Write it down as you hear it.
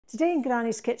Today in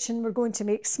Granny's Kitchen we're going to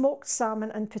make smoked salmon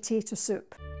and potato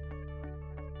soup.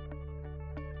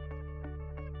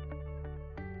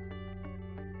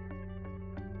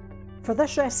 For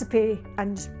this recipe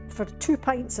and for 2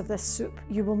 pints of this soup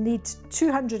you will need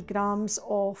 200 grams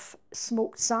of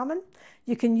smoked salmon.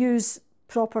 You can use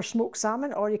proper smoked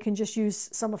salmon or you can just use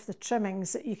some of the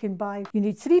trimmings that you can buy. You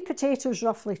need 3 potatoes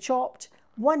roughly chopped,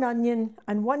 1 onion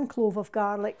and 1 clove of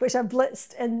garlic, which I've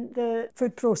blitzed in the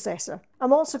food processor.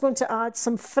 I'm also going to add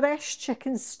some fresh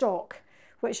chicken stock,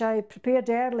 which I prepared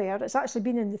earlier. It's actually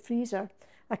been in the freezer.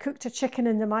 I cooked a chicken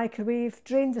in the microwave,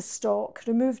 drained the stock,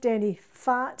 removed any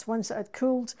fat once it had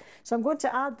cooled. So I'm going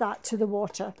to add that to the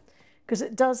water because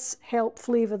it does help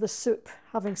flavour the soup,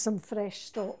 having some fresh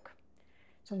stock.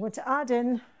 So I'm going to add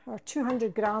in our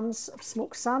 200 grams of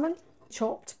smoked salmon,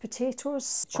 chopped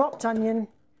potatoes, chopped onion,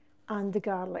 and the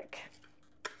garlic.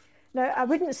 Now I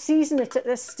wouldn't season it at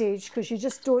this stage because you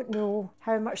just don't know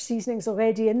how much seasoning's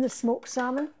already in the smoked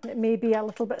salmon. It may be a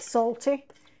little bit salty.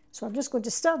 So I'm just going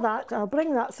to stir that. I'll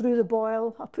bring that through the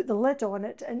boil. I'll put the lid on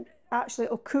it and actually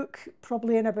it'll cook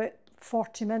probably in about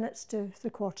 40 minutes to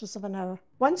 3/4 of an hour.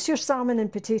 Once your salmon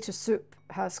and potato soup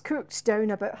has cooked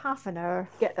down about half an hour,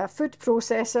 get a food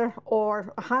processor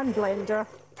or a hand blender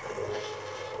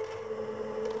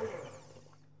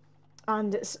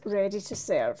and it's ready to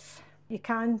serve. You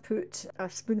can put a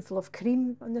spoonful of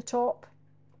cream on the top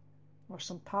or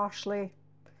some parsley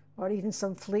or even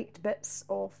some flaked bits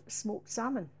of smoked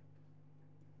salmon.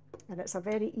 And it's a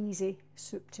very easy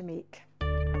soup to make.